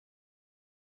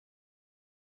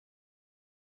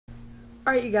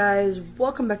Alright, you guys,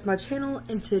 welcome back to my channel,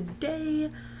 and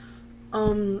today,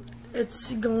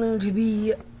 it's going to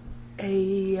be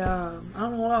a, I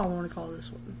don't know what I want to call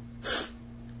this one.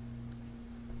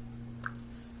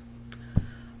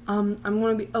 I'm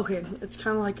going to be, okay, it's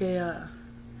kind of like a,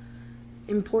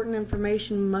 important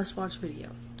information must-watch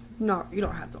video. No, you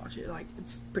don't have to watch it, like,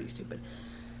 it's pretty stupid.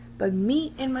 But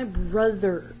me and my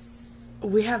brother,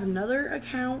 we have another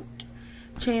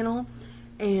channel,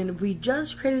 and we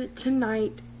just created it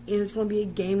tonight, and it's going to be a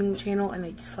gaming channel and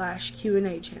a /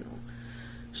 Q&A channel.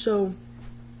 So,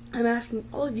 I'm asking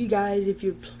all of you guys if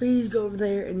you please go over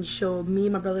there and show me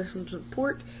and my brother some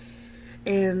support.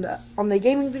 And on the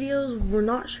gaming videos, we're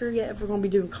not sure yet if we're going to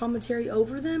be doing commentary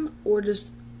over them, or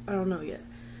just, I don't know yet.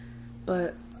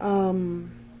 But,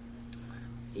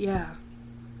 yeah.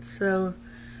 So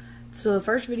the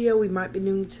first video we might be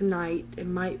doing tonight, it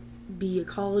might be a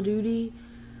Call of Duty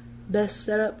best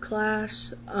setup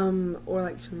class, or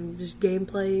like some just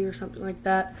gameplay or something like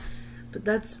that. But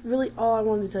that's really all I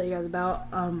wanted to tell you guys about.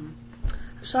 I'm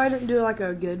sorry I didn't do like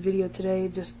a good video today,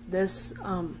 just this,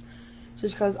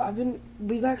 just because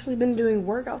we've actually been doing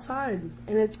work outside,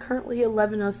 and it's currently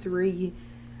 11:03,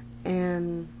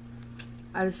 and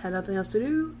I just had nothing else to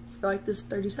do for like this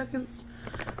 30 seconds,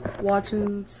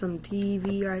 watching some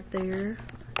TV right there.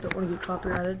 Don't want to get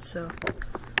copyrighted, so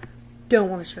don't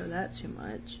want to show that too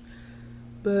much.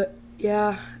 But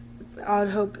yeah, I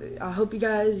hope you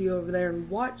guys go over there and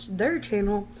watch their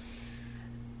channel,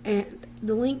 and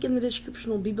the link in the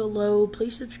description will be below.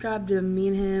 Please subscribe to me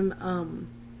and him.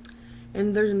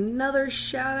 And there's another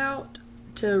shout out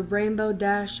to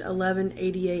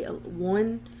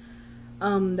Rainbow-11881.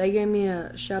 They gave me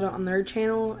a shout out on their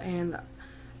channel, and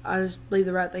I just believe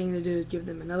the right thing to do is give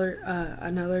them another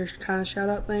kind of shout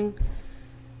out thing.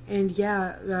 And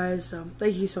yeah, guys,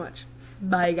 thank you so much.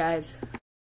 Bye, guys.